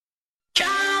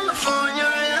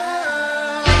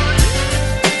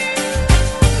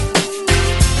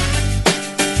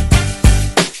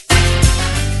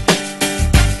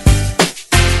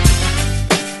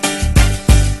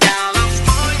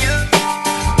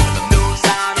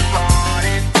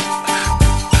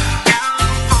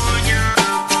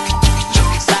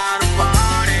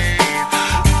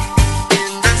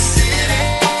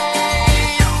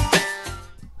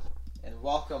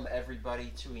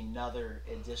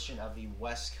edition of the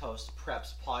West Coast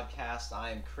Preps podcast.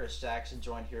 I am Chris Jackson,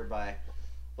 joined here by,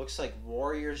 looks like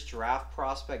Warriors draft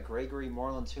prospect Gregory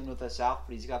Moreland tuned with us out,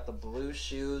 but he's got the blue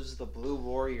shoes, the blue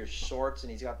Warriors shorts, and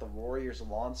he's got the Warriors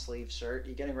long sleeve shirt.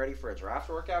 You getting ready for a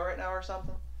draft workout right now or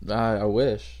something? I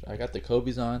wish. I got the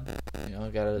Kobe's on. I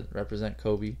got to represent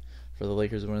Kobe for the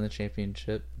Lakers winning the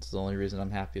championship. It's the only reason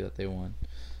I'm happy that they won.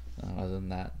 Other than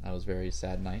that was a very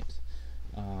sad night.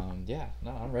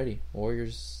 I'm ready.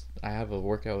 Warriors, I have a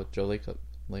workout with Joe Lacob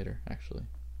later, actually.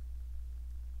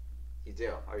 You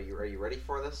do? Are you ready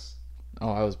for this?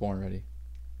 Oh, I was born ready.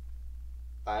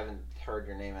 I haven't heard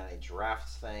your name on any draft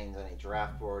things, any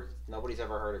draft boards. Nobody's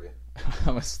ever heard of you.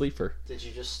 I'm a sleeper. Did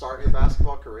you just start your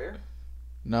basketball career?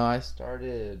 No, I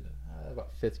started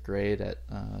about 5th grade at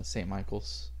St.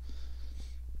 Michael's.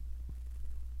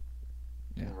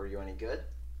 Yeah. And were you any good?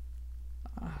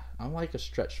 I'm like a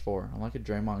stretch 4. I'm like a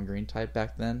Draymond Green type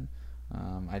back then.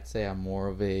 I'd say I'm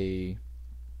a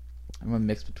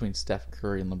mix between Steph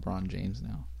Curry and LeBron James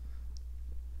now.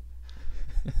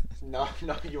 No,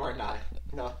 you are not.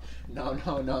 No.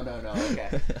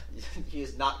 Okay. He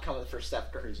is not coming for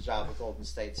Steph Curry's job at Golden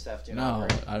State. Steph, do not worry.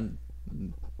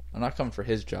 I'm not coming for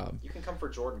his job. You can come for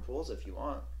Jordan Poole's if you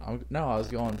want. I was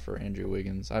going for Andrew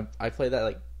Wiggins. I play that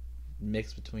like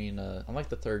mix between. I'm like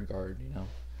the third guard,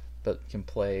 but can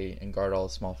play and guard all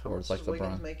the small forwards like LeBron. How much is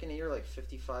Wiggins making a year? Like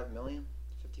 $55 million,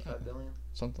 $55 billion,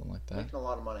 something like that. Making a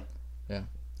lot of money. Yeah,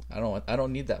 I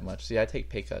don't need that much. See, I take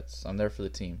pay cuts. I'm there for the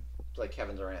team. It's like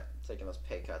Kevin Durant taking those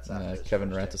pay cuts. Kevin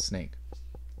Durant's a snake.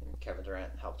 And Kevin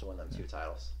Durant helped win them 2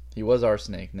 titles. He was our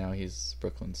snake. Now he's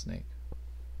Brooklyn snake.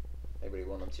 Maybe he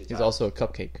won them 2 titles. He's also a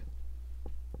cupcake.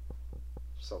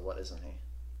 So what isn't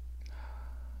he?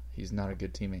 He's not a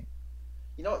good teammate.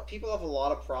 You know what? People have a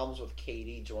lot of problems with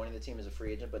KD joining the team as a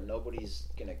free agent, but nobody's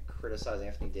going to criticize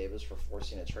Anthony Davis for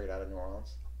forcing a trade out of New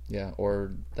Orleans. Yeah,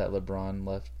 or that LeBron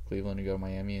left Cleveland to go to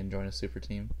Miami and join a super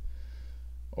team.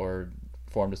 Or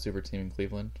formed a super team in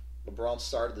Cleveland. LeBron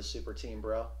started the super team,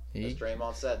 bro. As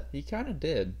Draymond said. He kind of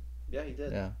did. Yeah, he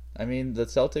did. Yeah. I mean, the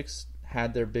Celtics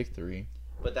had their big 3.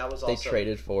 But that was also... They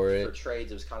traded for it. For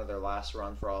trades, it was kind of their last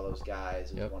run for all those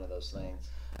guys. It was one of those things.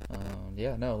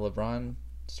 LeBron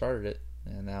started it,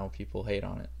 and now people hate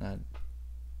on it.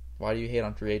 Why do you hate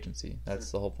on free agency?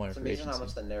 That's the whole point of free agency. It's amazing how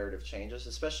much the narrative changes.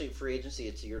 Especially free agency,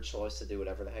 it's your choice to do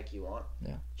whatever the heck you want.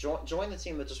 Yeah. Join the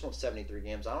team that just won 73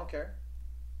 games. I don't care.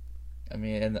 I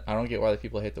mean, and I don't get why the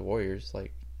people hate the Warriors.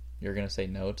 Like, you're going to say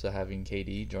no to having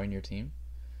KD join your team?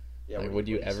 Yeah. Like, would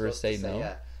you ever say no?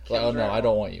 Yeah. No, I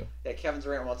don't want you. Yeah, Kevin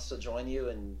Durant wants to join you,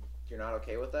 and you're not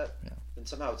okay with that? Yeah. Then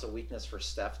somehow it's a weakness for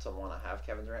Steph to want to have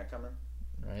Kevin Durant come in?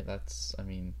 Right, that's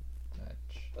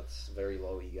very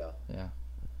low ego. Yeah.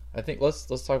 I think let's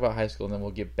talk about high school, and then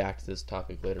we'll get back to this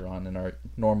topic later on in our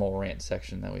normal rant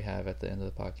section that we have at the end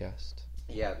of the podcast.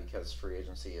 Yeah, because free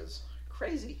agency is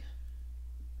crazy.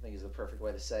 I think is the perfect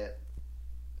way to say it.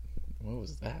 What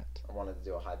was that? I wanted to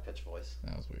do a high-pitched voice.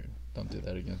 That was weird. Don't do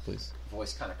that again, please.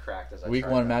 Voice kind of cracked as I Week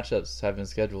tried 1 that. matchups have been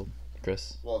scheduled,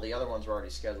 Chris. Well, the other ones were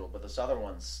already scheduled, but this other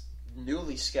one's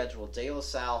newly scheduled. De La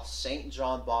Salle, St.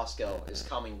 John Bosco is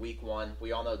coming week 1.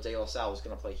 We all know De La Salle was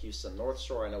going to play Houston North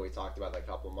Shore. I know we talked about that a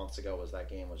couple of months ago, was that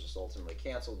game was just ultimately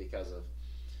canceled because of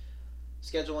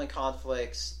scheduling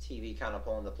conflicts, TV kind of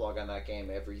pulling the plug on that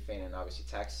game, everything, and obviously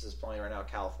Texas is playing right now.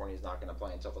 California is not going to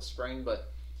play until the spring,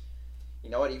 but you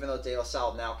know what? Even though De La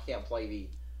Salle now can't play the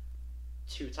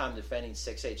 2-time defending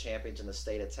 6A champions in the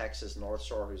state of Texas, North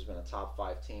Shore, who's been a top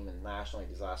 5 team in nationally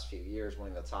these last few years,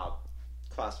 winning the top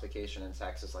classification in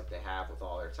Texas like they have with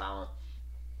all their talent.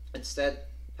 Instead,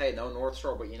 hey, no North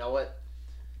Shore, but you know what?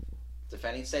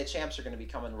 Defending state champs are going to be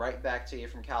coming right back to you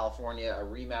from California. A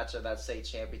rematch of that state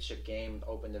championship game,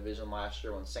 Open Division last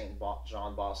year when St.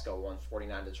 John Bosco won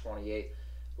 49-28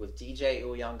 with DJ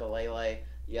Uyangalele.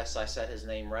 Yes, I said his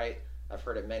name right. I've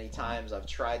heard it many times. I've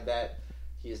tried that.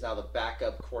 He is now the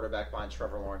backup quarterback behind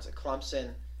Trevor Lawrence at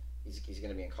Clemson. He's going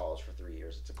to be in college for 3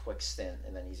 years. It's a quick stint,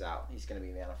 and then he's out. He's going to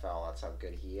be in the NFL. That's how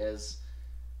good he is.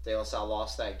 De La Salle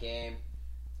lost that game,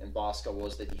 and Bosco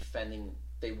was the defending.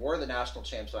 They were the national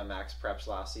champs by Max Preps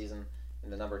last season,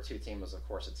 and the number 2 team was, of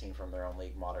course, a team from their own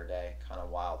league, Mater Dei. Kind of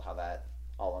wild how that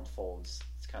all unfolds.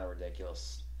 It's kind of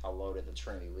ridiculous how loaded the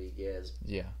Trinity League is.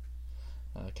 Yeah.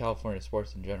 California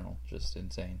sports in general, just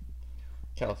insane.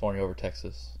 California over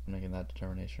Texas, I'm making that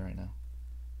determination right now.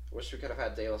 Wish we could have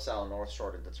had De La Salle and North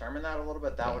Shore to determine that a little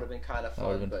bit. That would have been kind of fun.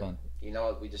 That would have been fun. You know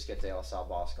what? We just get De La Salle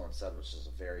Bosco instead, which is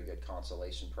a very good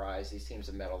consolation prize. These teams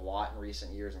have met a lot in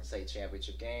recent years in state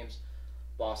championship games.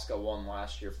 Bosco won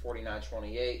last year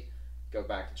 49-28. Go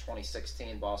back to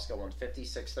 2016, Bosco won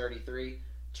 56-33.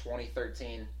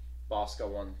 2013, Bosco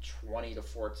won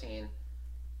 20-14.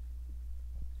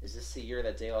 Is this the year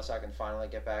that De La Salle can finally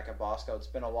get back at Bosco? It's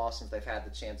been a while since they've had the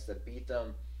chance to beat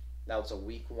them. That was a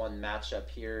week 1 matchup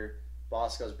here.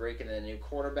 Bosco's breaking in a new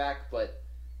quarterback, but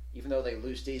even though they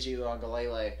lose DJ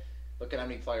Uiagalelei, look at how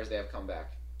many players they have come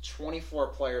back. 24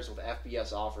 players with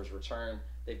FBS offers return.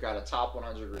 They've got a top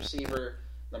 100 receiver,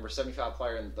 number 75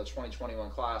 player in the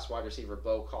 2021 class, wide receiver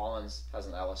Bo Collins, has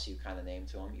an LSU kind of name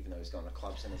to him, even though he's going to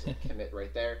Clemson as a commit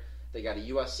right there. They got a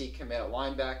USC commit at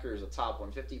linebacker, who's a top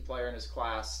 150 player in his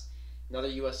class. Another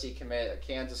USC commit, a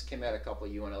Kansas commit, a couple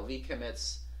of UNLV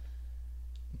commits.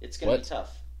 It's going to be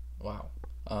tough. Wow.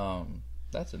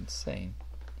 That's insane.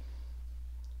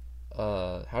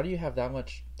 How do you have that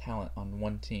much talent on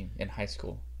one team in high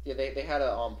school? Yeah, they had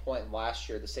a point last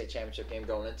year, the state championship game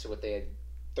going into it. They had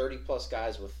 30-plus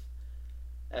guys with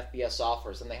FBS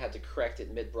offers, and they had to correct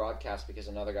it mid-broadcast because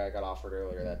another guy got offered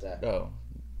earlier that day. Oh,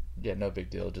 yeah, no big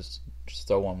deal. Just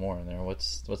throw one more in there.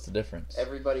 What's the difference?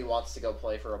 Everybody wants to go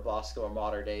play for a Bosco or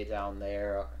Mater Dei down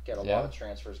there, get a lot of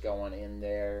transfers going in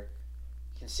there.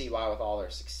 You can see why with all their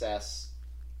success,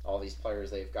 all these players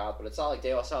they've got, but it's not like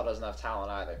De La Salle doesn't have talent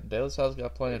either. De La Salle's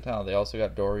got plenty of talent. They also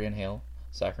got Dorian Hale,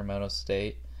 Sacramento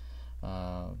State.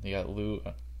 You got Lou.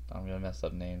 I'm gonna mess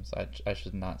up names. I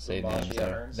should not say names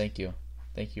there. Thank you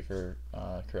for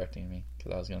correcting me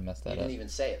because I was gonna mess that up. You didn't even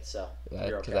say it, so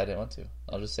because I didn't want to.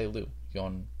 I'll just say Lou.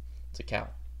 Going to Cal,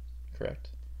 correct?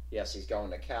 Yes, he's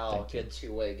going to Cal. Good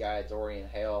two-way guy, Dorian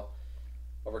Hale.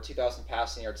 Over 2,000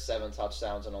 passing yards, 7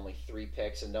 touchdowns, and only 3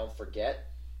 picks. And don't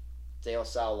forget, De La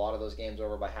Salle, a lot of those games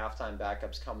over by halftime,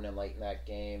 backups coming in late in that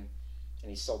game. And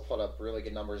he still put up really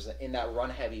good numbers in that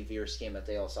run-heavy Veer scheme that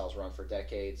De La Salle's run for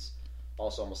decades.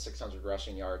 Also almost 600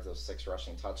 rushing yards, those 6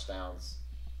 rushing touchdowns.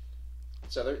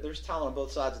 So there's talent on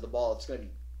both sides of the ball. It's going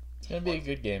to be a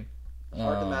good game.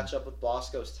 Hard to match up with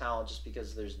Bosco's talent just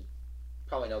because there's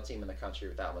probably no team in the country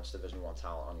with that much Division I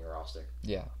talent on your roster.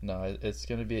 Yeah, no, it's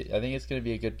going to be. I think it's going to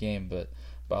be a good game, but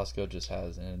Bosco just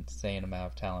has an insane amount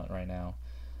of talent right now.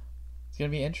 It's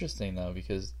going to be interesting though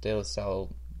because De La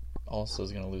Salle also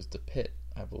is going to lose to Pitt,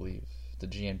 I believe, the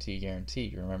GMT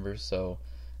guarantee. Remember, so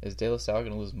is De La Salle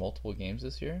going to lose multiple games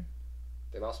this year?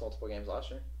 They lost multiple games last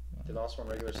year. They lost one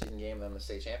regular season game and then the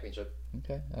state championship.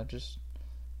 Okay, I just.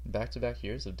 Back-to-back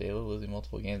years of De La losing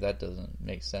multiple games, that doesn't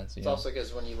make sense. It's also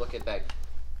because when you look at that,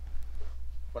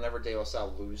 whenever De La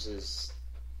Salle loses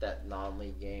that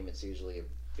non-league game, it's usually a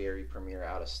very premier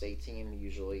out-of-state team.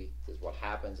 Usually is what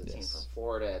happens. A team from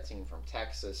Florida, a team from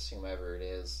Texas, whomever it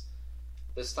is.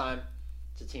 This time,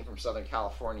 it's a team from Southern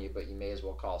California, but you may as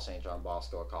well call St. John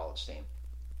Bosco a college team.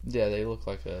 Yeah, they look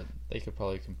like they could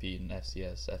probably compete in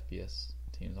FCS, FBS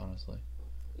teams, honestly.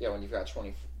 Yeah, when you've got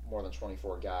more than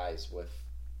 24 guys with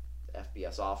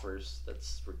FBS offers,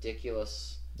 that's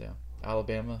ridiculous. Yeah.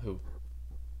 Alabama, who?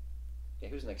 Yeah,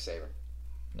 who's Nick Saban?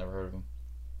 Never heard of him.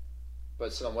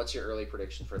 But so then what's your early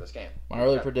prediction for this game? My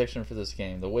early prediction for this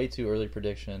game, the way too early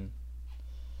prediction,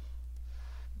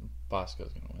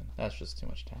 Bosco's going to win. That's just too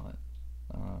much talent.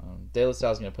 De La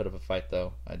Salle's going to put up a fight,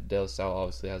 though. De La Salle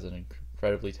obviously has an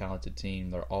incredibly talented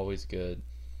team. They're always good.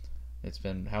 It's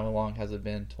been, how long has it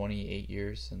been? 28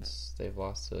 years since they've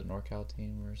lost to a NorCal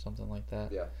team or something like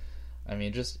that? Yeah. I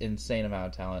mean, just insane amount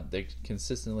of talent. They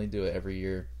consistently do it every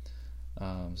year.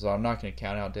 So I'm not going to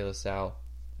count out De La Salle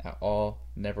at all.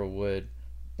 Never would.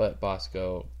 But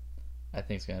Bosco, I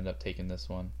think, is going to end up taking this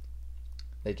one.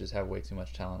 They just have way too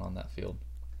much talent on that field.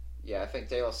 Yeah, I think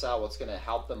De La Salle, what's going to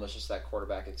help them is just that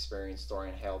quarterback experience.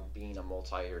 Dorian Hale being a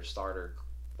multi-year starter.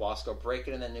 Bosco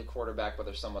breaking in a new quarterback, but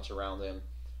there's so much around him.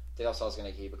 De La Salle's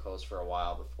going to keep it close for a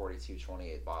while, but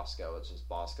 42-28 Bosco. It's just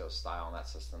Bosco's style, and that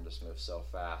system just moves so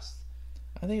fast.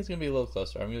 I think it's going to be a little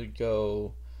closer. I'm going to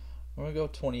go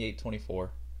 28-24.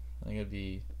 I think it'll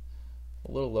be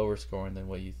a little lower scoring than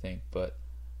what you think, but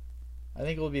I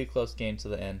think it will be a close game to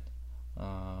the end.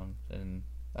 And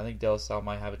I think De La Salle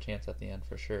might have a chance at the end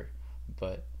for sure,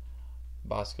 but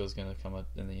Bosco's going to come up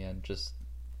in the end. Just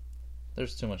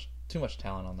there's too much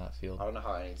talent on that field. I don't know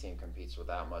how any team competes with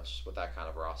that kind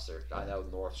of roster. I know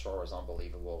North Shore was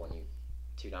unbelievable when you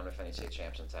 2-time defending state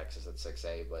champs in Texas at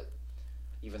 6A, but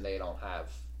even they don't have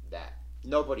that.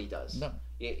 Nobody does. No.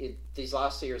 These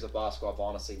last 2 years of Bosco, I've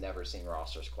honestly never seen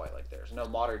rosters quite like theirs. No,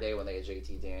 Mater Dei when they had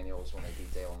JT Daniels, when they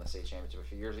beat Dale in the state championship a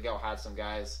few years ago, had some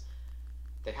guys.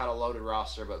 They had a loaded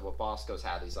roster, but what Bosco's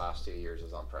had these last 2 years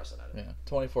is unprecedented. Yeah,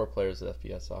 24 players at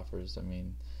FBS offers. I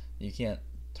mean, you can't.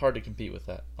 It's hard to compete with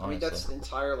that. Honestly. I mean, that's the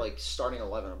entire starting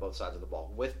 11 on both sides of the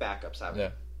ball with backups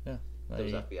having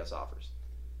those FBS offers.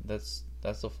 That's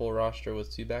the full roster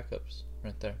with 2 backups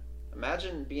right there.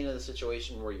 Imagine being in a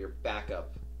situation where your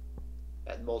backup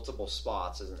at multiple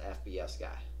spots as an FBS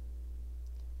guy.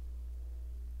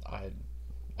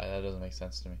 That doesn't make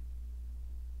sense to me.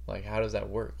 Like, how does that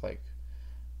work? Like,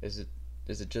 is it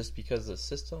just because of the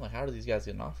system? Like, how do these guys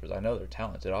get offers? I know they're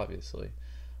talented, obviously,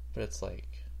 but it's like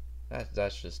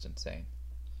that's just insane.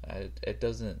 It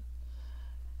doesn't.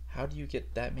 How do you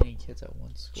get that many kids at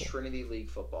one school? Trinity League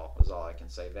football is all I can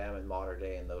say. Them and Mater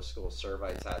Dei and those schools.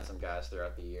 Servite's had some guys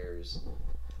throughout the years.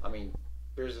 I mean,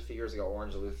 here's a few years ago,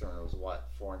 Orange Lutheran was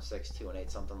 4-6, 2-8,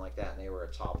 something like that, and they were a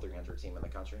top 300 team in the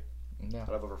country. Yeah. Out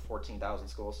of over 14,000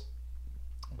 schools.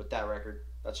 With that record,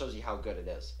 that shows you how good it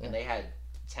is. Yeah. And they had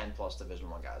 10 plus Division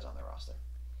I guys on their roster.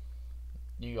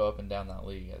 You go up and down that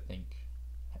league, I think.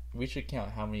 We should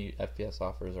count how many FBS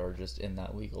offers are just in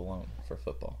that league alone for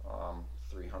football.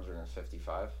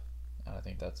 355. I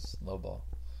think that's low ball.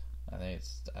 I think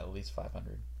it's at least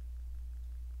 500.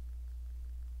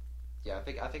 Yeah, I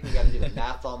think we got to do the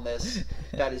math on this.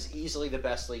 That is easily the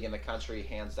best league in the country,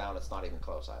 hands down. It's not even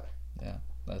close either. Yeah,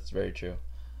 that's very true.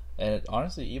 And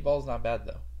honestly, E-ball's not bad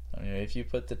though. I mean, if you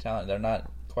put the talent, they're not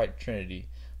quite Trinity,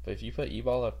 but if you put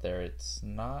E-ball up there, it's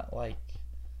not like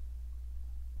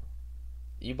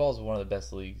E-ball is one of the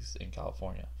best leagues in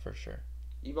California for sure.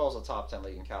 E-ball is a top 10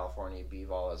 league in California.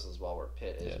 B-ball is as well where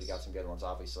Pitt is. Yes. We got some good ones,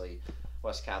 obviously.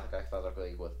 West Catholic Athletic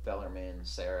League with Bellarmine,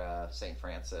 Sarah, St.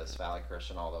 Francis, Valley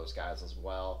Christian, all those guys as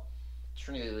well.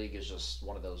 Trinity League is just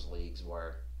one of those leagues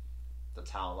where the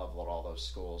talent level at all those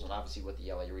schools, and obviously with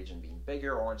the LA region being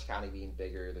bigger, Orange County being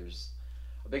bigger, there's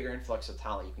a bigger influx of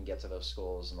talent you can get to those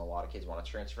schools, and a lot of kids want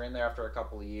to transfer in there after a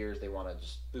couple of years. They want to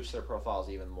just boost their profiles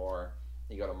even more.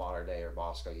 You go to Mater Dei or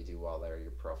Bosco, you do well there,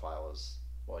 your profile is,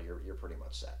 well, you're pretty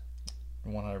much set.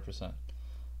 100%.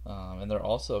 And there are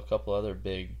also a couple other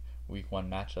big Week 1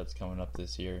 matchups coming up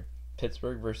this year.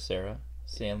 Pittsburgh versus Sarah,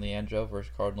 San Leandro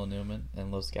versus Cardinal Newman,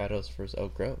 and Los Gatos versus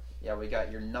Oak Grove. Yeah, we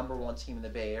got your number one team in the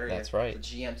Bay Area. That's right. The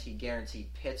GMT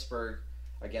guaranteed. Pittsburgh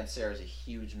against Sarah is a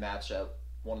huge matchup.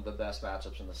 One of the best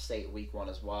matchups in the state Week 1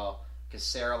 as well. Because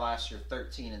Sarah last year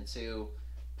 13-2,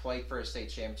 played for a state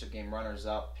championship game, runners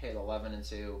up. Pitt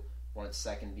 11-2, won its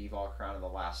second B-Ball crown in the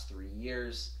last 3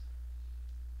 years.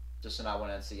 Just to not win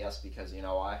NCS because you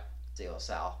know why? De La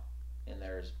Salle in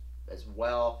there as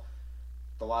well.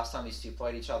 The last time these two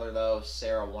played each other, though,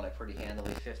 Sarah won it pretty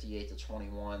handily,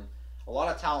 58-21. A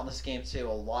lot of talent in this game, too.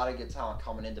 A lot of good talent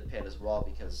coming into Pitt as well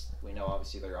because we know,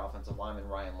 obviously, their offensive lineman,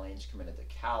 Ryan Lange, committed to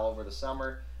Cal over the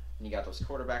summer. And you got those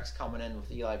quarterbacks coming in with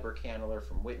Eli Burkhandler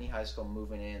from Whitney High School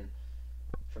moving in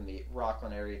from the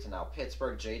Rockland area to now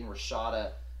Pittsburgh. Jaden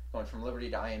Rashada going from Liberty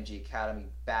to IMG Academy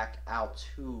back out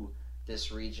to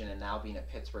this region and now being at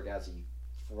Pittsburgh as a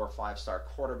 4 or 5-star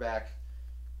quarterback.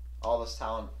 All this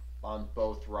talent on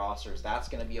both rosters. That's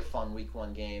going to be a fun Week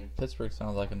 1 game. Pittsburgh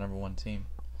sounds like a number 1 team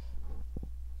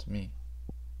to me.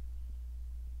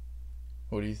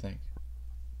 What do you think?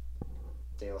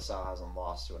 De La Salle hasn't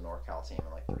lost to a NorCal team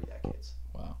in like 3 decades.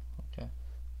 Wow. Okay.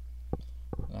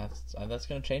 That's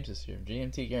going to change this year.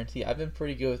 GMT guarantee. I've been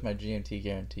pretty good with my GMT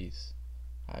guarantees.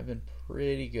 I've been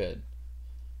pretty good.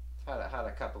 Had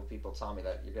a couple of people tell me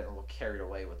that you're getting a little carried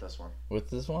away with this one. With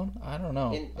this one? I don't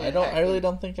know. I really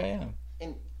don't think I am.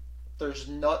 And there's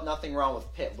nothing wrong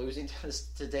with Pitt losing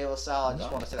to De La Salle. I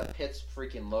just want to say that Pitt's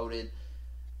freaking loaded.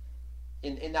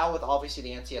 And now with obviously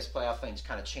the NCS playoff things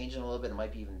kind of changing a little bit, it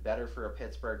might be even better for a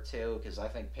Pittsburgh too, because I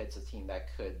think Pitt's a team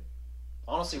that could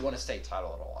honestly win a state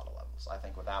title at a lot of levels. I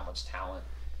think with that much talent,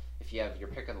 if you have your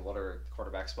pick of the litter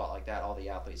quarterback spot like that, all the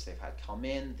athletes they've had come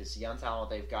in, this young talent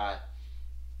they've got,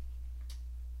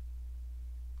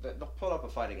 they'll put up a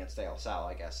fight against De La Salle,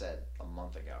 like I said a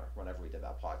month ago, or whenever we did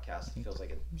that podcast. It feels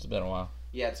like it's been a while.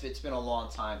 Yeah, it's been a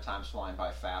long time. Time's flying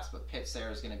by fast. But Pitt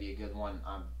Sarah is going to be a good one.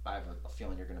 I have a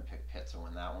feeling you're going to pick Pitt to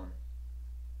win that one.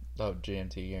 Oh,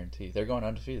 GMT guarantee. They're going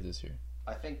undefeated this year.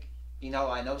 I think,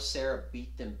 I know Sarah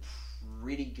beat them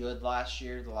pretty good last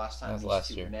year, the last time these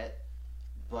two met.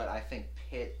 But I think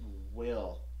Pitt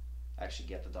will actually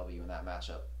get the W in that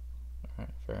matchup. All right,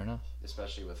 fair enough.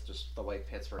 Especially with just the way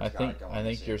Pittsburgh's got it going. I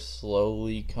think you're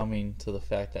slowly coming to the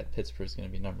fact that Pittsburgh's going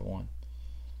to be number 1.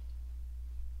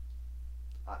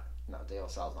 No, De La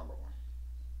Salle's number 1.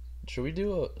 Should we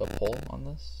do a poll on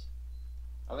this?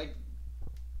 I think.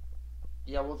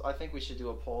 Yeah, well, I think we should do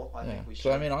a poll. I think we should.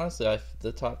 So, I mean, honestly,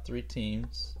 the top 3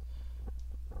 teams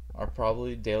are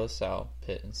probably De La Salle,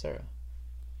 Pitt, and Sarah.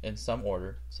 In some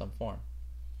order, some form.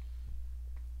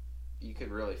 You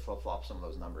could really flip-flop some of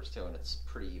those numbers, too, and it's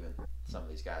pretty even, some of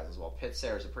these guys as well. Pitt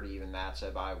Sarah's a pretty even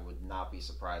matchup. I would not be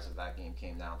surprised if that game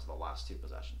came down to the last 2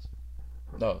 possessions.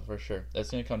 No, for sure. It's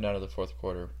going to come down to the fourth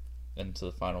quarter and to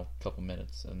the final couple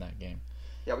minutes in that game.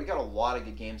 Yeah, we got a lot of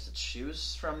good games to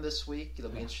choose from this week. It'll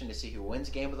be interesting to see who wins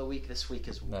game of the week this week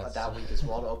that week as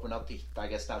well to open up the, I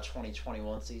guess, now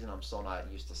 2021 season. I'm still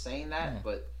not used to saying that,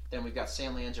 but then we've got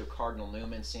San Leandro, Cardinal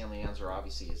Newman. San Leandro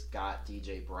obviously has got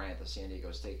DJ Bryant, the San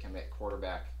Diego State commit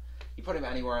quarterback. You put him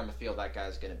anywhere on the field, that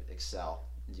guy's going to excel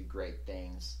and do great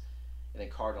things. And then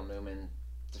Cardinal Newman,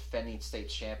 defending state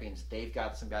champions, they've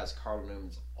got some guys. Cardinal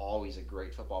Newman's always a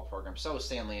great football program. So is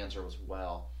San Leandro as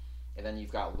well. And then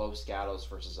you've got Los Gatos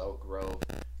versus Oak Grove,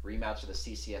 rematch of the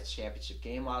CCS championship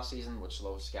game last season, which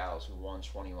Los Gatos won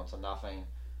 21-0.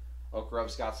 Oak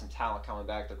Grove's got some talent coming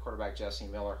back. Their quarterback Jesse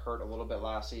Miller hurt a little bit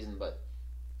last season, but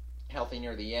healthy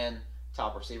near the end.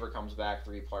 Top receiver comes back.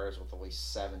 3 players with at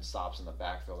least 7 stops in the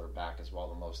backfield are back as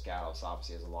well. And Los Gatos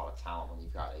obviously has a lot of talent when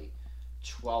you've got a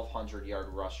 1,200-yard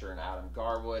rusher in Adam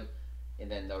Garwood,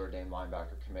 and then Notre Dame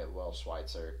linebacker commit Will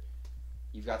Schweitzer.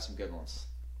 You've got some good ones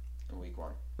in week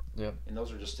 1. Yep. And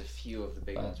those are just a few of the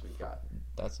big ones we've got.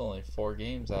 That's only 4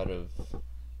 games out of.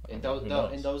 And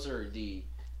those are the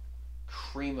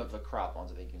cream of the crop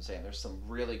ones, I think you can say. And there's some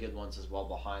really good ones as well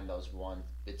behind those one.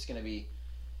 It's gonna be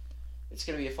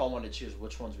a fun one to choose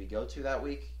which ones we go to that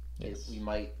week. Yes. We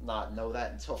might not know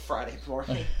that until Friday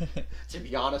morning. To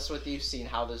be honest with you, seeing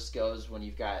how this goes when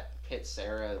you've got Pitt,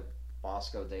 Sarah,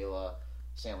 Bosco, De La,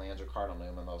 San Leandro, Cardinal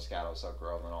Newman, Los Gatos, Oak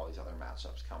Grove, and all these other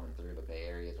matchups coming through the Bay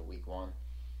Area to week 1.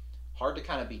 Hard to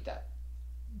kind of beat that.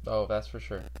 Oh, that's for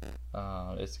sure.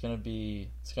 It's gonna be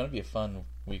a fun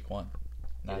week 1.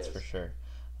 That's for sure.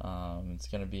 It's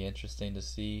gonna be interesting to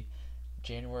see.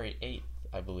 January 8th,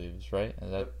 I believe, is right.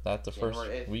 That's the first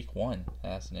 8th. week 1.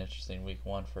 That's an interesting week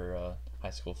 1 for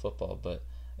high school football, but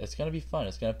it's gonna be fun.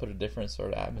 It's gonna put a different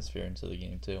sort of atmosphere into the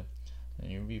game too, and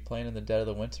you'll be playing in the dead of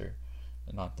the winter.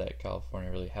 Not that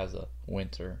California really has a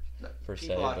winter per se.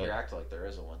 People out here act like there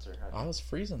is a winter. I was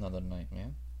freezing the other night,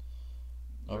 man.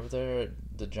 Over there at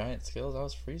the Giant Skills, I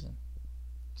was freezing.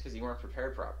 It's because you weren't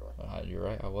prepared properly. You're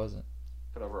right, I wasn't.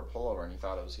 Put over a pullover and you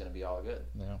thought it was going to be all good.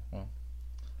 Yeah, well,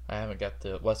 I haven't got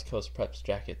the West Coast Preps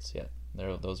jackets yet.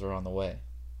 Those are on the way.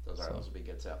 Those will be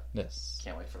good too. Yes.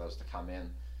 Can't wait for those to come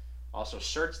in. Also,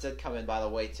 shirts did come in, by the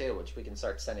way, too, which we can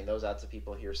start sending those out to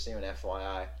people here soon,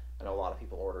 FYI. I know a lot of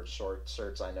people ordered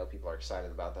shirts. I know people are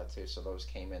excited about that too, so those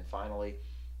came in finally.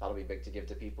 That'll be big to give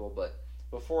to people, but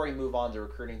before we move on to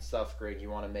recruiting stuff, Greg, you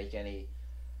want to make any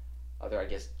other, I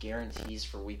guess, guarantees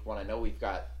for week 1? I know we've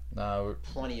got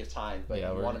plenty of time, but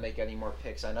you want to make any more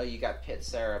picks? I know you got Pitt,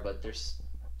 Sarah, but there's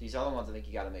these other ones I think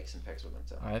you got to make some picks with them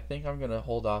too. I think I'm going to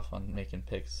hold off on making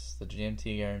picks. The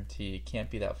GMT guarantee can't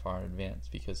be that far in advance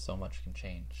because so much can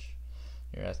change.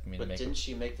 You're asking me to make. But didn't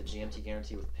she make the GMT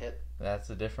guarantee with Pitt? That's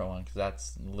a different one because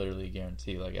that's literally a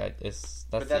guarantee. That's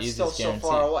the easiest still guarantee. So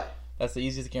far away. That's the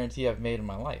easiest guarantee I've made in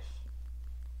my life.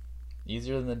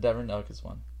 Easier than the Devon Elkins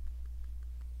one.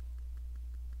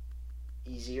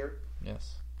 Easier?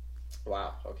 Yes.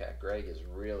 Wow. Okay. Greg is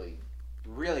really,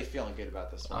 really feeling good about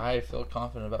this one. I feel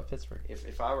confident about Pittsburgh.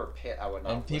 If I were Pitt, I would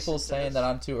not. And people saying that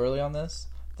I'm too early on this,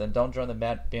 then don't join the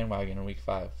bandwagon in week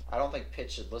 5. I don't think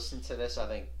Pitt should listen to this. I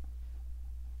think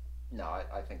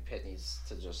Pitt needs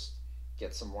to just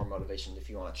get some more motivation.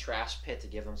 If you want to trash Pitt, to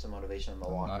give them some motivation in the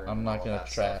locker room. I'm not going to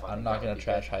trash. I'm not going to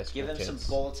trash high school kids. Give them some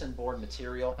bulletin board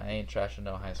material. I ain't trashing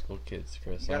no high school kids,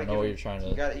 Chris. I don't know what you're trying to.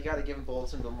 You got to give them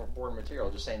bulletin board material.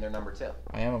 Just saying they're number 2.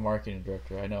 I am a marketing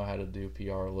director. I know how to do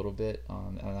PR a little bit,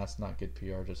 and that's not good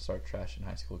PR. Just start trashing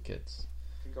high school kids.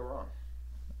 Could go wrong.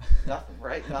 Nothing,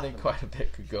 right? Nothing. I think quite a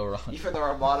bit could go wrong. Even though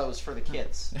our motto is for the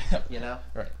kids, you know.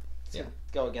 Right. Yeah.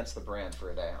 Go against the brand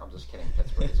for a day. I'm just kidding.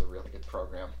 Pittsburgh is a really good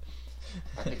program.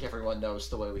 I think everyone knows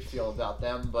the way we feel about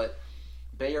them. But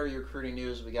Bay Area recruiting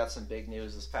news, we got some big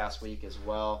news this past week as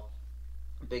well.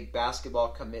 Big basketball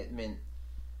commitment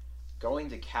going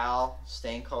to Cal,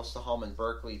 staying close to home in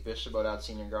Berkeley. Bishop O'Dowd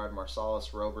senior guard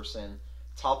Marsalis Roberson,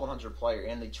 top 100 player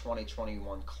in the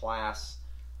 2021 class.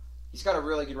 He's got a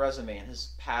really good resume, and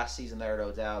his past season there at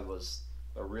O'Dowd was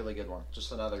a really good one.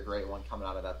 Just another great one coming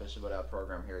out of that Bishop O'Dowd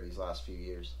program here these last few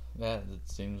years. Yeah, it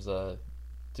seems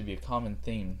to be a common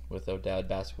theme with O'Dowd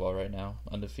basketball right now.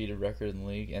 Undefeated record in the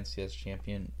league, NCS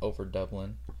champion over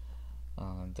Dublin.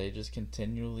 They just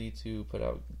continually to put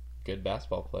out good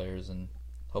basketball players, and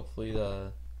hopefully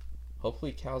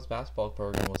Cal's basketball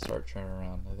program will start turning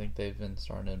around. I think they've been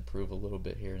starting to improve a little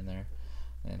bit here and there,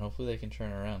 and hopefully they can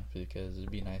turn around because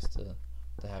it'd be nice to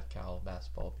have Cal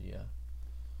basketball be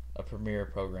a premier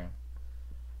program.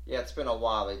 Yeah, it's been a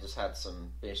while. They just had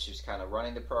some issues kind of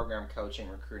running the program, coaching,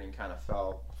 recruiting kind of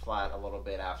fell flat a little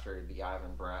bit after the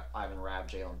Ivan Rabb,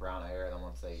 Jalen Brown era. Then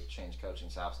once they changed coaching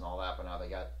staffs and all that, but now they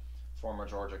got former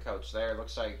Georgia coach there. It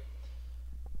looks like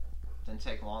it didn't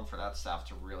take long for that staff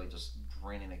to really just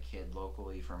bringing a kid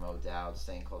locally from O'Dowd,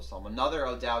 staying close to home. Another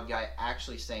O'Dowd guy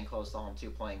actually staying close to home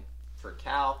too, playing for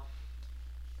Cal.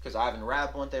 Because Ivan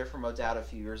Rapp went there from O'Dowd a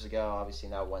few years ago. Obviously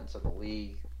now went into the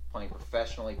league, playing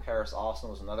professionally. Paris Austin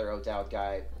was another O'Dowd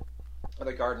guy.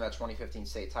 Another guard in that 2015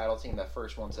 state title team. That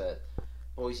first one's at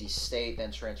Boise State,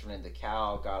 then transferred into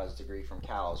Cal. Got his degree from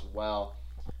Cal as well.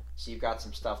 So you've got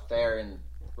some stuff there. And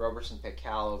Roberson picked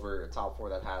Cal over a top four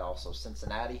that had also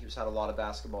Cincinnati, who's had a lot of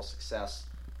basketball success,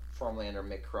 formerly under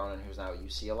Mick Cronin, who's now at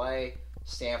UCLA.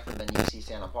 Stanford, then UC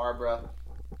Santa Barbara.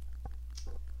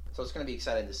 So it's going to be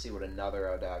exciting to see what another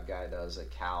O'Dowd guy does at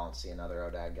Cal and see another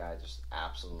O'Dowd guy just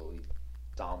absolutely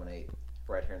dominate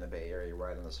right here in the Bay Area,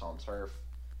 right on this home turf.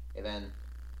 And then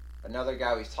another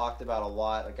guy we've talked about a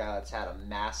lot, a guy that's had a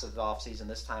massive offseason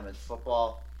this time in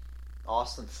football,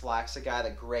 Austin Flax, a guy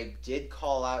that Greg did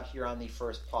call out here on the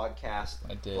first podcast.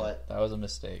 I did. But that was a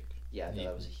mistake. Yeah,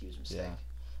 that was a huge mistake.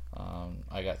 Yeah.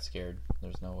 I got scared.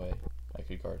 There's no way I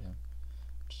could guard him.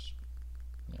 Just,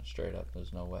 straight up,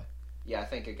 there's no way. Yeah, I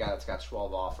think a guy that's got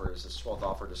 12 offers. His 12th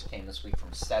offer just came this week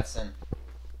from Stetson.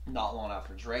 Not long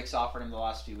after Drake's offered him the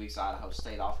last few weeks. Idaho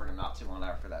State offered him not too long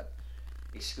after that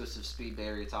exclusive Speed Bay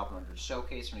Area Top 100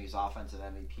 showcase when he was offensive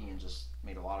MVP and just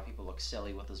made a lot of people look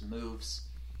silly with his moves.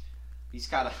 He's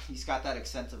got that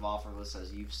extensive offer list,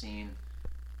 as you've seen.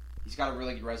 He's got a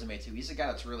really good resume too. He's a guy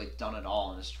that's really done it all,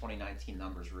 and his 2019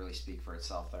 numbers really speak for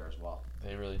itself there as well.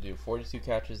 They really do. 42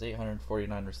 catches,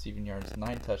 849 receiving yards,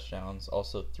 9 touchdowns,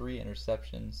 also 3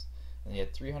 interceptions, and he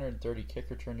had 330 kick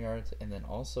return yards, and then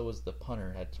also was the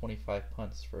punter, had 25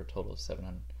 punts for a total of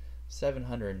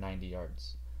 790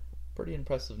 yards. Pretty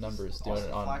impressive numbers. Does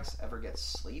Austin Flax ever get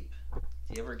sleep? Do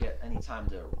you ever get any time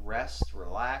to rest,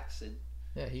 relax?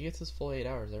 Yeah, he gets his full 8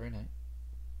 hours every night.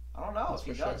 I don't know if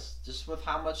he does. Just with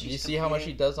how much he's You see how much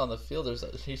he does on the field,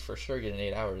 he's for sure getting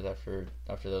 8 hours after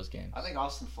those games. I think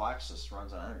Austin Flax just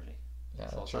runs on energy. Yeah,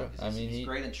 that's true. He's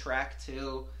great in track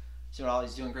too.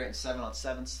 He's doing great in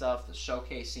 7-on-7 stuff. The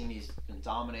showcase scene, he's been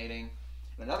dominating.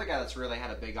 And another guy that's really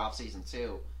had a big offseason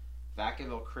too,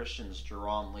 Vacaville Christian's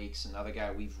Jerron Leaks, another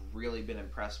guy we've really been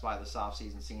impressed by this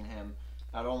offseason, seeing him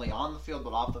not only on the field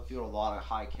but off the field, a lot of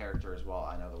high character as well.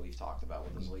 I know that we've talked about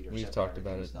with his leadership. We've talked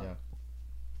about it, yeah.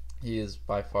 He is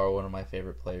by far one of my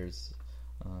favorite players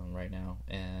right now.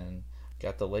 And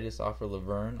got the latest offer,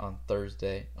 Laverne, on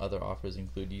Thursday. Other offers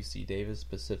include UC Davis,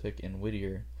 Pacific, and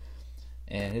Whittier.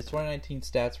 And his 2019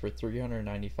 stats were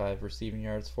 395 receiving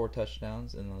yards, 4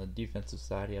 touchdowns, and on the defensive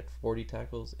side he had 40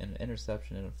 tackles and an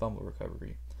interception and a fumble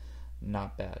recovery.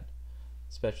 Not bad.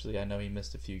 Especially, I know he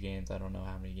missed a few games. I don't know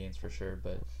how many games for sure,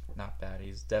 but not bad.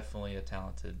 He's definitely a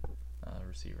talented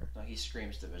receiver. No, he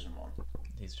screams Division I.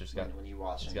 He's just got when you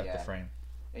watch him, he's got the frame.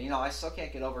 And I still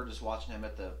can't get over just watching him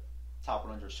at the Top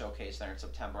 100 showcase there in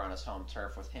September on his home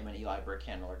turf with him and Eli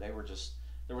Brickhandler.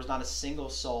 There was not a single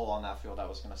soul on that field that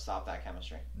was going to stop that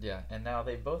chemistry. Yeah, and now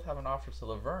they both have an offer to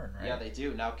Laverne, right? Yeah, they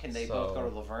do. Now can they both go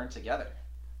to Laverne together?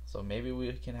 So maybe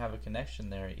we can have a connection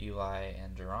there, Eli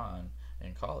and Jerron,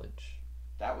 in college.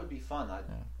 That would be fun.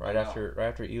 Right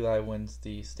after Eli wins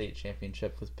the state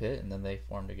championship with Pitt, and then they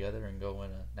form together and go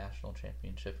win a national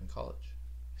championship in college.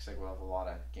 Looks like we'll have a lot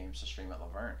of games to stream at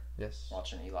Laverne. Yes.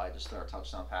 Watching Eli just throw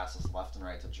touchdown passes left and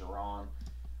right to Jerron.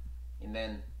 And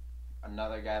then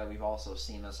another guy that we've also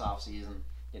seen this offseason,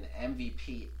 an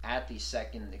MVP at the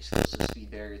second exclusive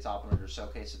Speed Bay Area Top 100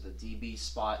 showcase at the DB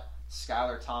spot,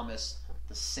 Skylar Thomas,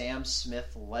 the Sam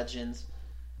Smith legend.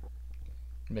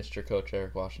 Mr. Coach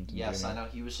Eric Washington Yes, Jr. I know.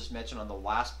 He was just mentioned on the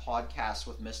last podcast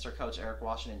with Mr. Coach Eric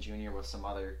Washington Jr. with some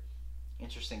other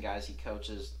interesting guys he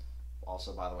coaches.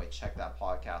 Also, by the way, check that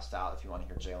podcast out if you want to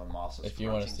hear Jalen Moss's if you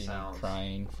want to see sounds. Me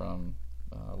crying from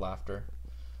laughter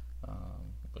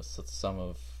with some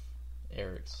of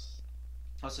Eric's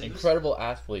incredible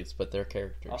athletes, but their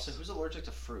characters. Also, who's allergic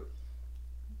to fruit?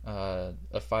 A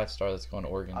 5-star that's going to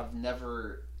Oregon. I've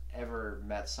never ever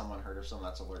met someone, heard of someone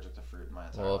that's allergic to fruit in my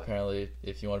entire life. Well, apparently,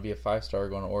 if you want to be a 5-star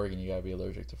going to Oregon, you got to be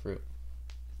allergic to fruit.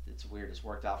 It's weird. It's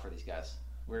worked out for these guys.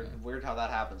 Weird how that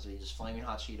happens. You just flaming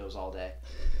hot Cheetos all day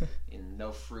and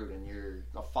no fruit, and you're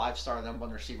a 5-star number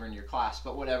one receiver in your class.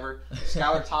 But whatever.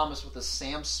 Skylar Thomas with the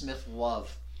Sam Smith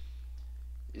love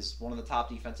is one of the top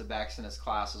defensive backs in his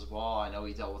class as well. I know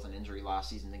he dealt with an injury last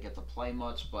season, didn't get to play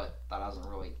much, but that hasn't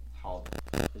really held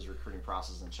his recruiting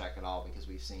process in check at all, because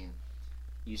we've seen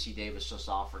UC Davis just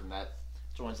offered, and that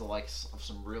joins the likes of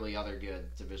some really other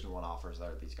good Division I offers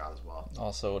there that he's got as well.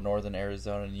 Also, Northern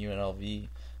Arizona and UNLV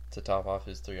to top off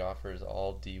his 3 offers,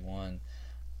 all D1.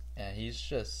 And he's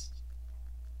just...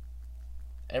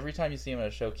 Every time you see him at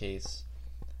a showcase,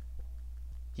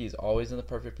 he's always in the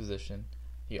perfect position.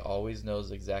 He always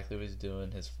knows exactly what he's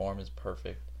doing. His form is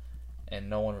perfect. and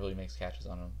no one really makes catches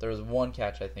on him. There was one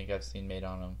catch I think I've seen made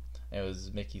on him, and it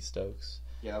was Mickey Stokes.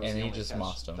 Yeah, that was and the he only just catch.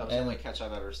 mossed him. That was the only catch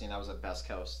I've ever seen. That was at Best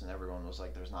Coast, and everyone was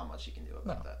like, "There's not much you can do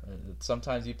about that."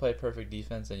 Sometimes you play perfect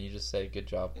defense, and you just say, "Good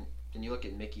job." And you look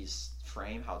at Mickey's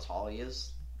frame, how tall he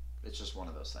is. It's just one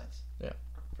of those things. Yeah,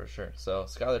 for sure. So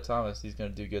Skylar Thomas, he's going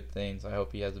to do good things. I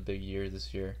hope he has a big year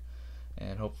this year,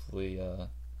 and hopefully,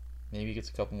 maybe he gets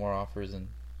a couple more offers and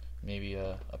maybe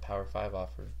a Power 5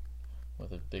 offer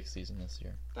with a big season this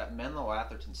year. That Menlo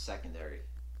Atherton secondary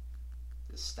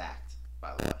is stacked,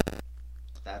 by the way.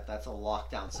 That's a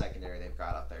lockdown secondary they've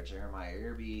got up there. Jeremiah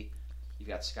Irby, you've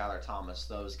got Skylar Thomas,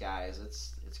 those guys.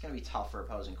 It's going to be tough for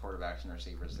opposing quarterbacks and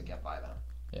receivers to get by them.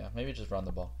 Yeah, maybe just run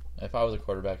the ball. If I was a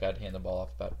quarterback, I'd hand the ball off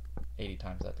about 80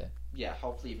 times that day. Yeah,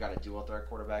 hopefully you've got a dual threat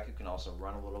quarterback who can also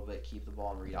run a little bit, keep the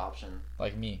ball and read option.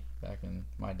 Like me back in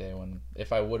my day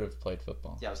if I would have played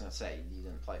football. Yeah, I was going to say, you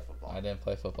didn't play football. I didn't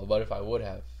play football, but if I would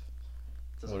have,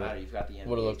 doesn't matter. You've got the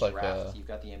NBA draft. You've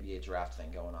got the NBA draft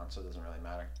thing going on, so it doesn't really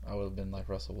matter. I would have been like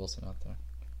Russell Wilson out there,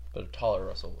 but a taller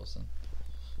Russell Wilson.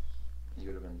 You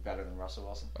would have been better than Russell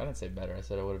Wilson? I didn't say better. I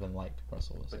said I would have been like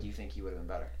Russell Wilson. But do you think you would have been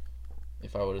better?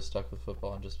 If I would have stuck with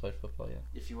football and just played football, yeah.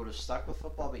 If you would have stuck with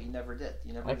football, but you never did.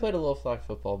 I played a little flag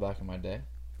football back in my day.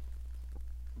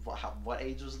 What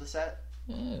age was this at?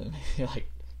 Yeah, like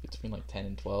between like 10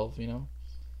 and 12, you know?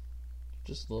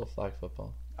 Just a little flag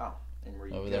football. Oh, and were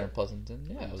you over good? There in Pleasanton?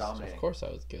 Yeah, of course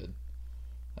I was good.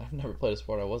 I've never played a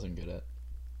sport I wasn't good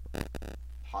at.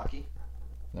 Hockey?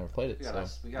 Never played it,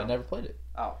 I never played it.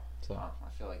 Oh, so I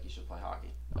feel like you should play hockey.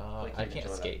 I can't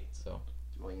skate, so.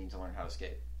 Well, you need to learn how to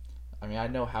skate. I mean, I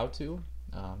know how to.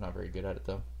 I'm not very good at it,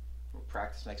 though. Well,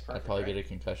 practice makes perfect. I'd probably get a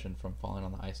concussion from falling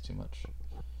on the ice too much.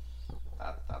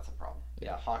 That's a problem.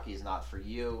 Yeah, hockey is not for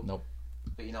you. Nope.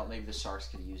 But, maybe the Sharks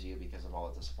could use you because of all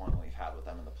the disappointment we've had with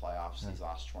them in the playoffs these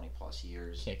last 20-plus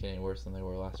years. Can't get any worse than they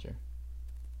were last year.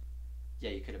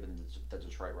 Yeah, you could have been the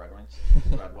Detroit Red Wings.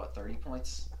 You had, 30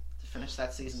 points to finish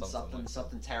that season?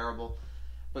 Something terrible.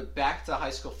 But back to high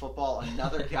school football,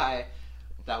 another guy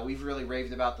that we've really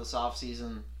raved about this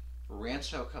offseason,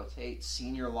 Rancho Cotate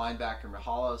senior linebacker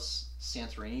Mihalos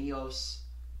Santorinios.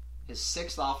 His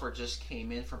 6th offer just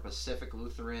came in from Pacific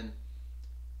Lutheran.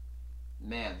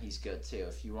 Man, he's good too.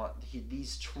 If you want,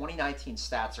 these 2019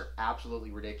 stats are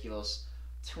absolutely ridiculous.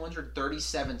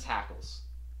 237 tackles.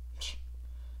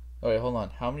 Oh wait, hold on.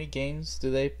 How many games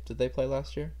did they play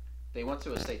last year? They went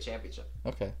to a state championship.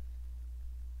 Okay.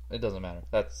 It doesn't matter.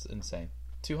 That's insane.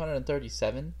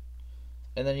 237,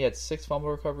 and then he had 6 fumble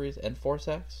recoveries and 4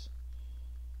 sacks.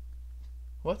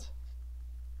 What?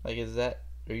 Like,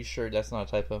 are you sure that's not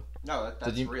a typo? No,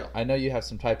 that's real. I know you have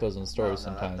some typos in stories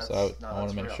sometimes, so I want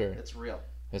to make sure. It's real.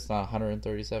 It's not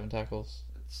 137 tackles?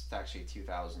 It's actually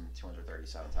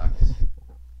 2,237 tackles.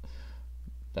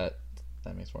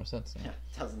 That makes more sense now.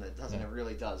 Yeah, doesn't it? It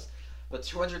really does. But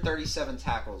 237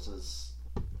 tackles is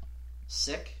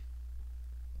sick.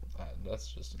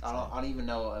 That's just insane. I don't even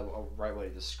know a right way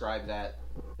to describe that.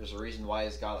 There's a reason why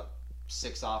he's got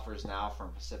 6 offers now from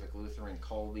Pacific Lutheran,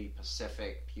 Colby,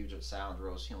 Pacific, Puget Sound,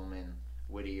 Rose Hillman,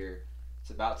 Whittier.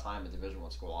 It's about time a Division I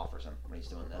school offers him when he's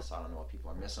doing this. I don't know what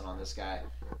people are missing on this guy.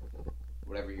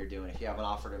 Whatever you're doing, if you haven't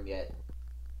offered him yet,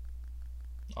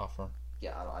 offer.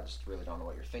 Yeah, I just really don't know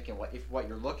what you're thinking. What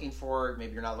you're looking for,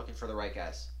 maybe you're not looking for the right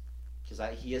guys.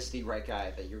 Because he is the right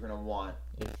guy that you're going to want.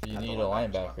 If you need a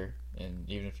linebacker, and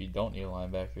even if you don't need a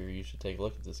linebacker, you should take a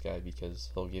look at this guy because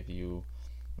he'll give you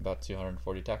about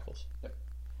 240 tackles. Yep.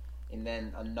 And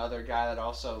then another guy that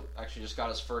also actually just got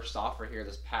his first offer here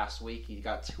this past week. He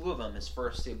got 2 of them, his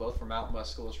first 2, both from Mountain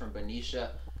West schools from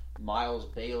Benicia. Miles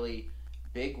Bailey.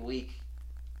 Big week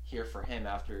here for him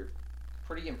after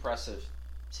pretty impressive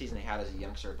season he had as a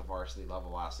youngster at the varsity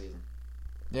level last season.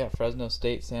 Yeah, Fresno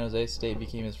State, San Jose State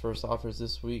became his first offers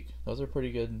this week. Those are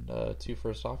pretty good 2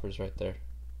 first offers right there.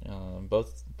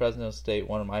 Both Fresno State,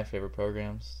 one of my favorite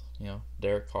programs.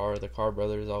 Derek Carr, the Carr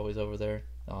brothers, always over there.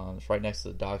 It's right next to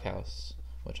the Doghouse,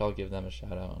 which I'll give them a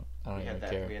shout out. I don't even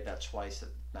care. We had that twice at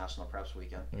National Preps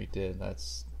Weekend. We did.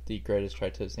 That's the greatest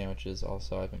tri-tip sandwiches.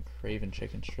 Also, I've been craving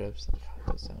chicken strips. God,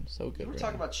 those sound so good. You were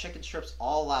talking about chicken strips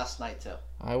all last night too.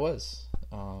 I was,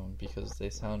 because they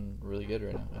sound really good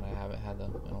right now, and I haven't had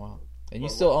them in a while. And you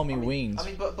still owe me wings.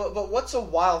 But what's a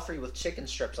while for you with chicken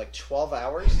strips? Like 12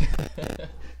 hours?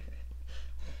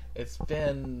 It's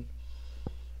been,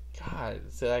 God,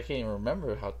 I can't even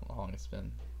remember how long it's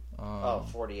been.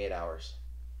 48 hours.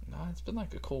 No, it's been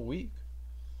like a cool week.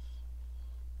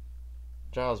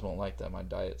 Giles won't like that my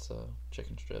diet's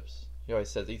chicken strips. He always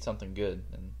says eat something good,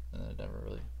 and it never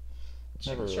really.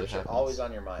 Chicken strips are always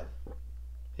on your mind.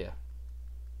 Yeah.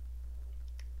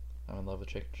 I'm in love with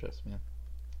chicken strips, man.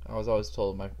 I was always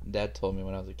told, my dad told me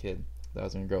when I was a kid that I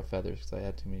was going to grow feathers because I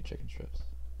had too many chicken strips.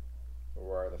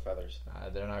 Where are the feathers?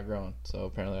 They're not growing, so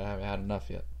apparently I haven't had enough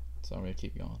yet. So I'm going to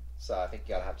keep going. So I think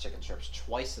you gotta have chicken strips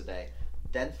twice a day.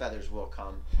 Then feathers will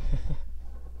come.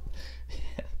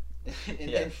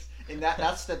 And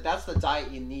that's the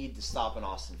diet you need to stop an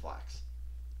Austin Flax.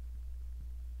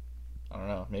 I don't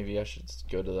know. Maybe I should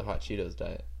go to the hot Cheetos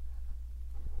diet.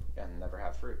 And never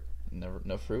have fruit.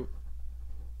 No fruit.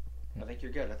 I think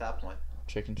you're good at that point.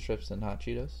 Chicken strips and hot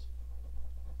Cheetos.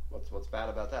 What's bad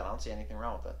about that? I don't see anything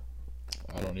wrong with it.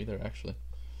 I don't either, actually.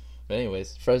 But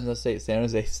anyways, Fresno State, San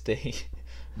Jose State,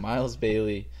 Miles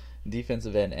Bailey,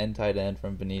 defensive end and tight end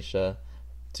from Benicia.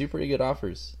 2 pretty good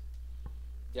offers.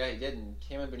 Yeah, he did. And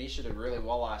Cam and Benicia did really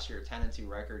well last year. 10-2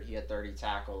 record. He had 30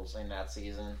 tackles in that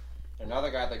season.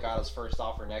 Another guy that got his first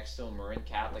offer next to him, Marin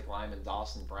Catholic lineman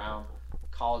Dawson Brown.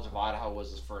 College of Idaho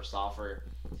was his first offer.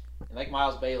 And like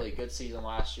Miles Bailey, good season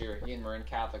last year. He and Marin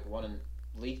Catholic won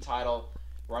a league title,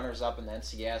 runners-up in the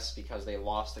NCS because they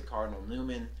lost to Cardinal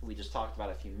Newman, who we just talked about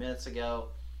a few minutes ago.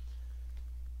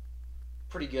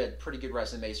 Pretty good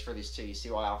resumes for these two. You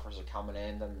see why offers are coming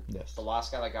in. Then Yes. The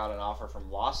last guy that got an offer from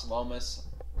Las Lomas,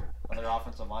 another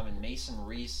offensive lineman, Mason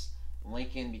Reese.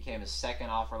 Lincoln became his second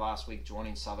offer last week,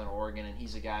 joining Southern Oregon, and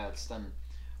he's a guy that's done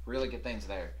really good things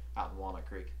there out in Walnut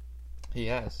Creek. He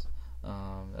has.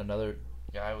 Another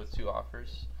guy with 2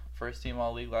 offers. First team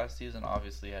all league last season,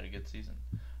 obviously had a good season.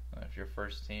 If you're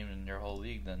first team in your whole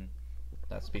league, then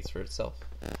that speaks for itself.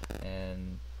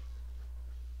 And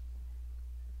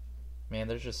man,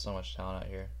 there's just so much talent out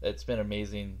here. It's been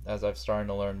amazing as I've started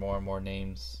to learn more and more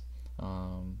names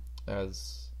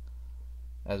as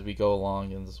we go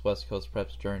along in this West Coast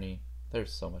Preps journey.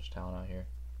 There's so much talent out here.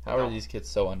 How are these kids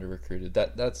so under recruited?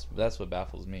 That's what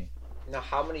baffles me. Now,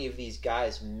 how many of these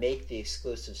guys make the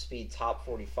exclusive Speed Top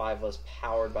 45 list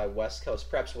powered by West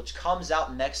Coast Preps, which comes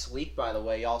out next week, by the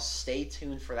way. Y'all stay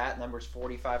tuned for that. Numbers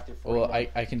 45 through 41. Well,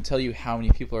 I can tell you how many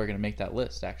people are going to make that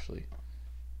list, actually.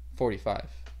 45.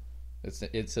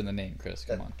 It's in the name, Chris.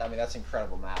 Come on. I mean, that's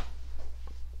incredible math.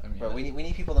 I mean, But we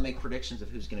need people to make predictions of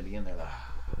who's going to be in there, though.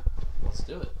 Let's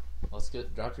do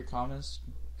it. Drop your comments.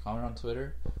 Comment on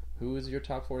Twitter. Who is your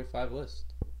top 45 list?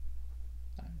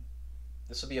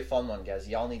 This will be a fun one, guys.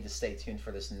 Y'all need to stay tuned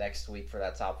for this next week for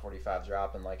that top 45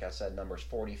 drop. And like I said, numbers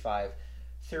 45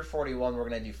 through 41. We're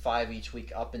going to do 5 each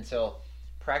week up until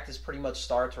practice pretty much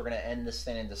starts. We're going to end this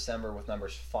thing in December with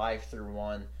numbers 5 through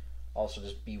 1. Also,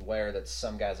 just beware that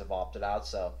some guys have opted out.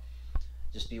 So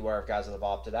just beware of guys that have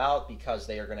opted out because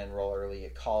they are going to enroll early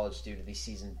at college due to the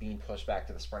season being pushed back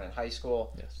to the spring in high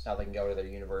school. Yes. Now they can go to their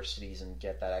universities and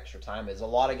get that extra time. As a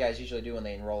lot of guys usually do when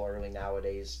they enroll early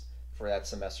nowadays for that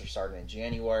semester starting in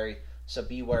January. So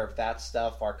beware of that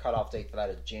stuff. Our cutoff date for that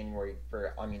is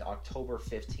October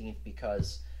 15th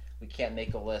because we can't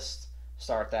make a list,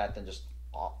 start that, then just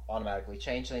automatically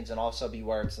change things. And also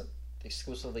beware it's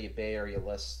exclusively a Bay Area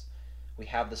list. We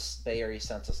have the Bay Area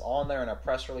census on there in our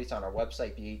press release on our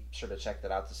website. Be sure to check that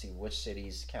out to see which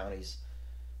cities, counties,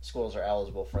 schools are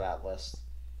eligible for that list.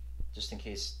 Just in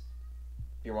case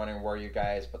you're wondering where you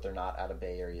guys, but they're not at a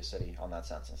Bay Area city on that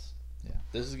census. Yeah,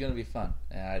 this is going to be fun,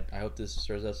 and I hope this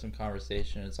stirs up some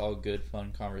conversation. It's all good,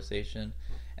 fun conversation,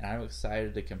 and I'm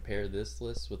excited to compare this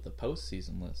list with the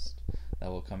postseason list that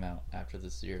will come out after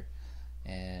this year,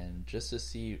 and just to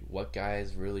see what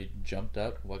guys really jumped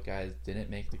up, what guys didn't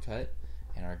make the cut,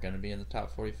 and are going to be in the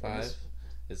top 45.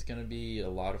 It's going to be a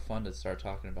lot of fun to start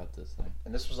talking about this thing.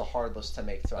 And this was a hard list to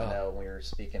make, too. I know when we were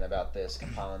speaking about this,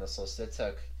 compiling this list, it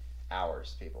took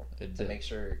hours, people, to make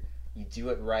sure you do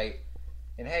it right.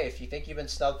 And hey, if you think you've been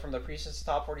snubbed from the preseason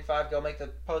top 45, go make the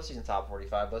postseason top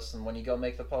 45 list. And when you go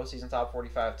make the postseason top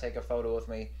 45, take a photo with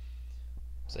me.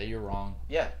 Say you're wrong.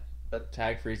 Yeah, but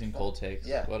tag freezing cold takes.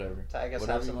 Yeah, whatever. Tag us,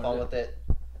 whatever have some fun with it.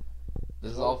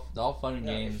 This is all fun and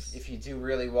games. If you do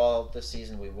really well this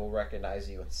season, we will recognize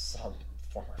you in some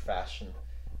form or fashion.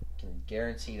 Can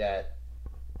guarantee that.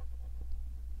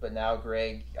 But now,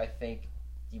 Greg, I think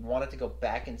you wanted to go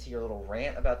back into your little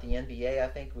rant about the NBA. I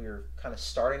think we were kind of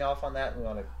starting off on that. And we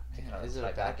want to kind of is it tie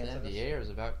about back the into NBA this. or is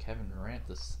it about Kevin Durant,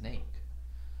 the snake?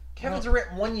 Kevin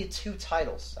Durant won you 2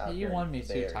 titles. Yeah, you won me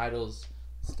 2 titles.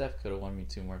 Steph could have won me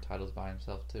 2 more titles by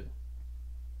himself too.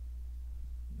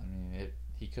 I mean,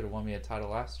 he could have won me a title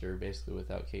last year basically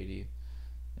without KD,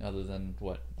 other than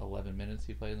 11 minutes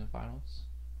he played in the finals,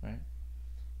 right?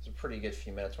 It was a pretty good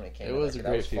few minutes when he came. It was a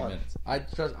great few minutes. I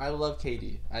love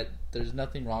KD. There's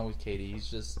nothing wrong with KD.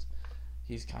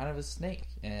 He's kind of a snake,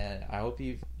 and I hope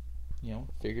he,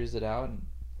 figures it out. And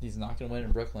he's not going to win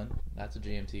in Brooklyn. That's a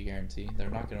GMT guarantee. They're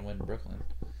not going to win in Brooklyn.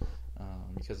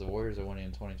 because the Warriors are winning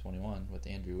in 2021 with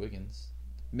Andrew Wiggins.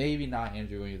 Maybe not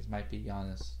Andrew Wiggins, might be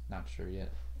Giannis, not sure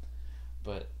yet.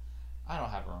 But I don't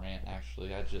have a rant, actually.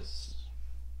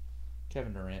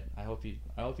 Kevin Durant, I hope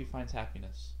he finds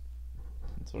happiness.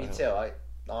 That's what Me too. I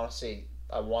honestly,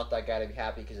 I want that guy to be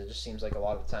happy because it just seems like a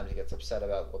lot of the times he gets upset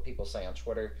about what people say on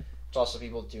Twitter. Which also,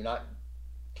 people do not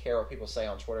care what people say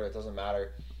on Twitter. It doesn't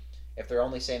matter. If they're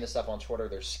only saying this stuff on Twitter,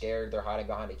 they're scared. They're hiding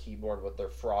behind a keyboard with their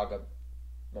frog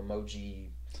emoji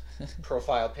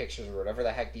profile pictures or whatever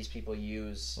the heck these people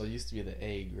use. Well, it used to be the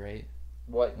egg, right?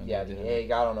 What? When Yeah, they the did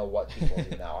egg. I don't know what people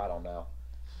do now. I don't know.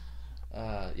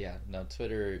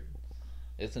 Twitter,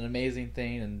 it's an amazing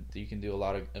thing, and you can do a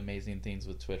lot of amazing things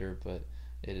with Twitter, but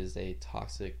it is a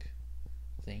toxic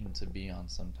thing to be on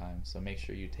sometimes. So make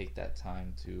sure you take that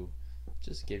time to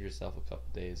just give yourself a couple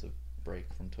days of break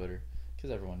from Twitter,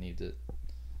 because everyone needs it.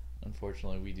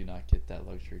 Unfortunately, we do not get that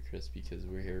luxury, Chris, because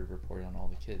we're here to report on all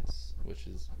the kids, which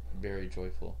is very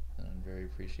joyful, and I'm very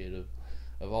appreciative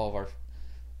of all of our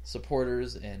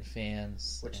supporters and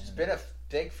fans. Which has been a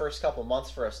big first couple months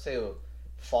for us, too.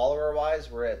 Follower-wise,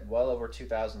 we're at well over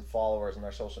 2,000 followers on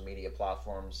our social media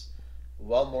platforms.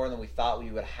 Well more than we thought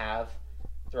we would have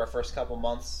through our first couple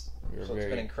months. So it's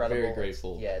been incredible. Very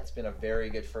grateful. It's been a very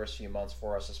good first few months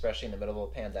for us, especially in the middle of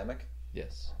a pandemic.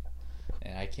 Yes.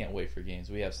 And I can't wait for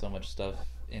games. We have so much stuff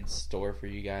in store for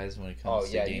you guys when it comes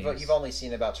to games. You've only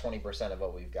seen about 20% of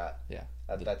what we've got. Yeah.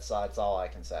 That's all I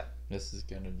can say. This is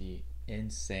going to be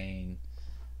insane.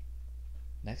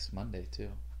 Next Monday, too.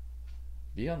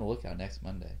 Be on the lookout next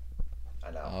Monday. I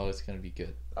know. Oh, it's going to be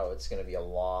good. Oh, it's going to be a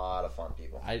lot of fun,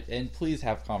 people. And please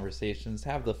have conversations.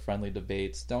 Have the friendly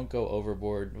debates. Don't go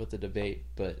overboard with the debate,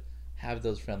 but have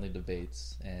those friendly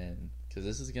debates. And because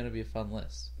this is going to be a fun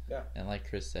list. Yeah. And like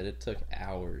Chris said, it took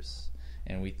hours.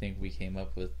 And we think we came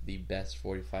up with the best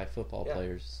 45 football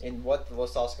players. In what the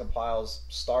list also compiles,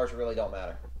 stars really don't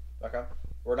matter. Okay?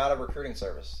 We're not a recruiting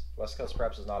service. West Coast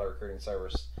Preps is not a recruiting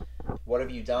service. What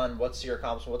have you done? What's your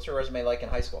accomplishment? What's your resume like in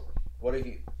high school? What have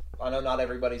you... I know not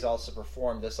everybody's also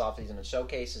performed this offseason in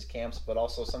showcases, camps, but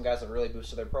also some guys have really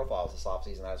boosted their profiles this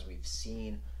offseason, as we've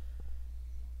seen.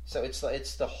 So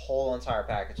it's the whole entire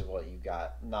package of what you've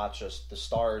got, not just the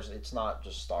stars. It's not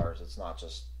just stars. It's not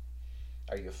just,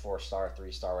 are you a 4-star,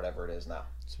 3-star, whatever it is now.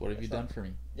 So what have you done for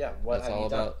me? Yeah, what have you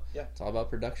done? Yeah, it's all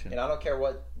about production. And I don't care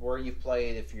where you've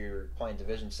played. If you're playing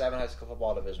Division 7 high school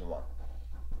football, Division 1,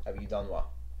 have you done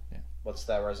well? Yeah. What's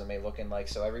that resume looking like?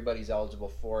 So everybody's eligible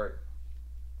for it.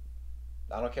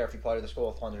 I don't care if you played at the school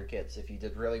with 100 kids. If you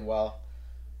did really well,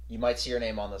 you might see your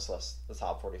name on this list, the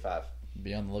top 45.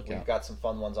 Be on the lookout. We've got some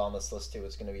fun ones on this list, too.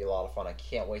 It's going to be a lot of fun. I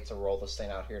can't wait to roll this thing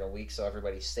out here in a week, so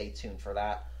everybody stay tuned for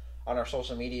that. On our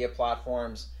social media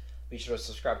platforms, be sure to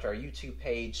subscribe to our YouTube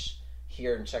page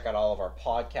here and check out all of our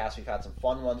podcasts. We've had some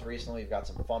fun ones recently. We've got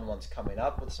some fun ones coming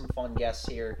up with some fun guests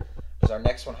here. Because our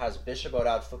next one has Bishop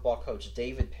O'Dowd football coach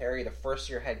David Perry, the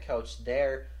first-year head coach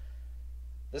there.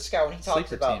 This guy, when he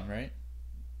talks about... Sleeper team, right?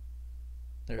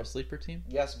 They're a sleeper team?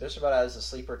 Yes, Bishop O'Dowd is a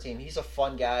sleeper team. He's a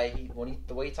fun guy.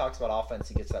 The way he talks about offense,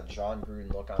 he gets that John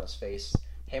Gruden look on his face.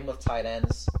 Him with tight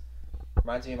ends.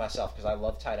 Reminds me of myself because I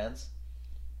love tight ends.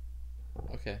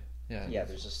 Okay, yeah. Yeah,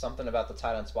 there's just something about the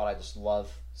tight end spot I just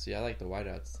love. See, I like the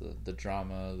wideouts, the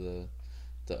drama,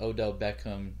 the Odell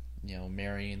Beckham,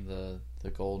 marrying the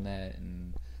gold net,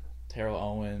 and Terrell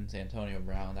Owens, Antonio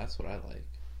Brown. That's what I like.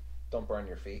 Don't burn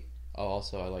your feet. Oh,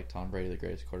 also, I like Tom Brady, the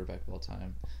greatest quarterback of all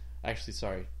time. Actually,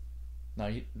 sorry.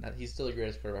 No, he's still the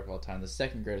greatest quarterback of all time. The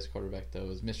second greatest quarterback, though,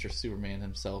 is Mr. Superman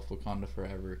himself, Wakanda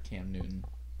Forever, Cam Newton.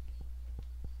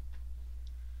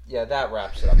 Yeah, that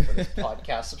wraps it up for this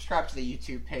podcast. Subscribe to the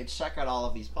YouTube page. Check out all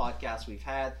of these podcasts we've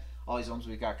had, all these ones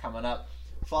we've got coming up.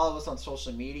 Follow us on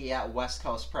social media at West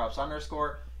Coast Preps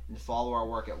 _ and follow our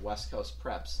work at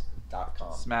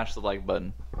westcoastpreps.com. Smash the like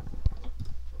button.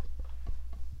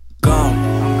 I'm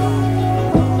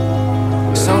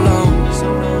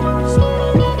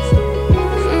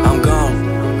gone.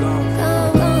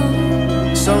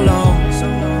 So long.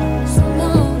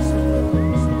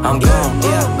 I'm gone.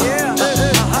 Yeah.